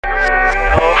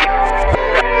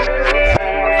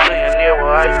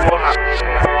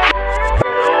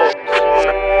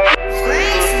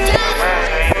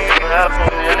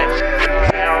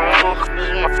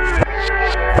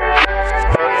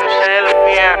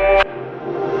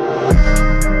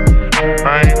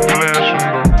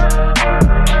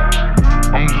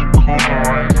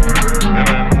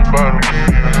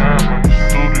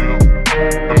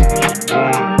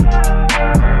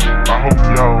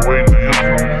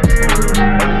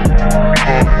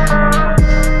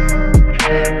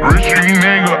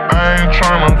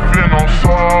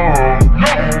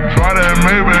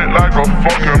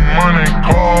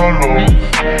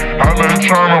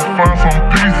Tryna find some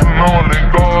peace and only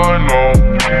God knows.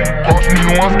 Cross me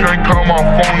once, can't call my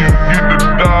phone, you get the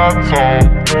dots on.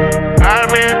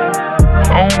 I'm in,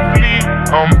 on fleek,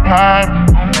 I'm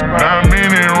poppin'. 9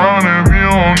 minutes round if you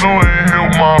don't know it,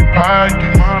 help my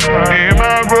pocket. In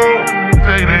my bro,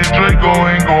 take that Draco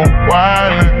and go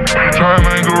wildin'.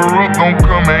 Tryna interrupt, don't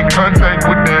come in contact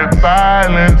with that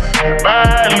violence.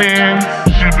 Violence,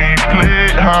 she be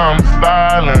played how I'm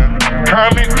stylin'.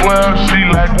 Comment well, she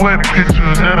like what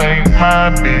picture, that ain't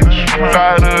my bitch.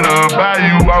 Tired of the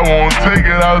bayou, I won't take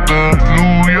it out to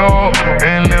New York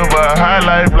and live a high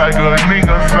life like a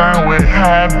nigga signed with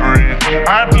hybrid.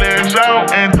 I flash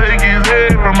out and take his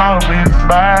head from out his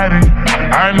body.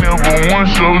 I never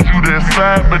once showed you that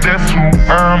side, but that's who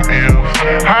is.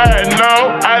 I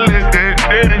know, I let that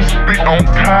daddy speak on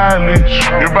college.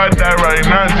 If I die right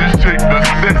now, just check the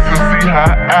stats and see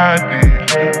how I did.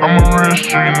 I'm a real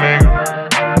street nigga,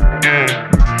 yeah.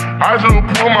 I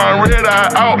just pulled my red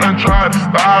eye out and tried to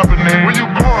stop a nigga. Where you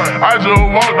going? I just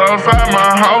walked outside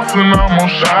my house and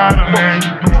almost shot a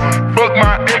nigga. Fuck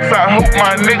my ex, I hope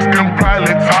my next can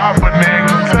probably top a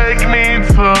nigga. Take me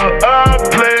to a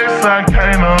place I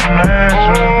can't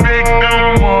imagine.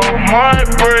 Victim of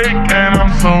heartbreak and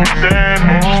I'm so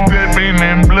damaged. Stepping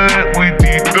in blood with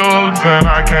these thugs and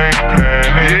I can't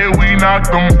panic. Yeah, we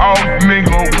knocked them off,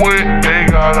 nigga, what they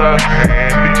got a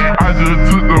handy. I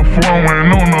just took the phone,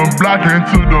 went on the block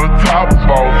into the top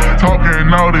off.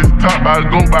 Talking all this top, I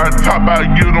go by top, I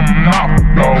get them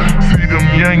knocked off. See them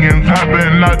youngins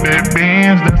hopping out that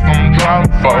Benz, that's some drop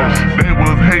offs. They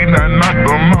was hating, I knocked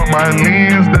them out my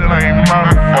lens, that ain't my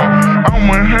fault. I'm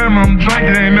with him, I'm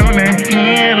drinking on that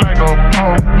hand like a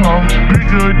pop-pop.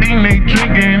 Bigger than they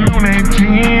drinking on that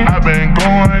gin. I been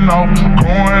going off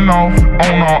on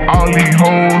all these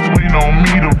hoes, waiting on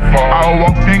me to fall. I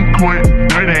walked in quick,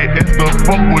 dirty as the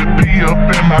fuck with P up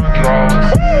in my drawers.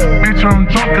 Bitch, I'm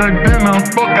drunker than a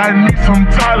fuck, I need some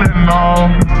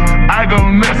Tylenol. I go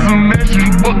nuts soon as you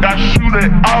book, I shoot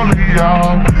at all of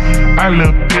y'all. I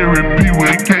left therapy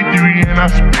with K3 and I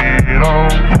spit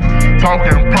off.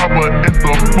 Talking proper as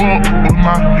the fuck with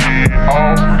my head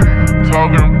off.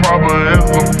 Talking proper as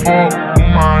the fuck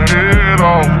with my head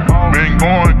off. Been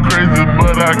going crazy,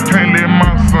 but I can't let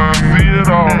my son see it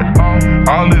all.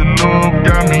 All this love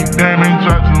got me damaged,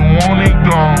 I just want it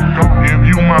gone. If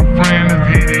you my friend, let's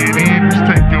get it in, just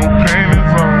take your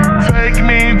panties off. Take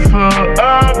me to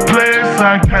a place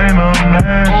I can't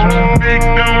imagine.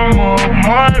 Victim of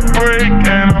heartbreak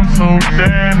and I'm so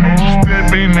damaged.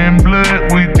 Stepping in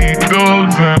blood with these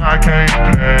thugs and I can't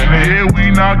panic. Yeah,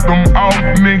 we knocked them off,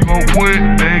 nigga,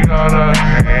 what they got a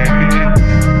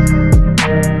handy.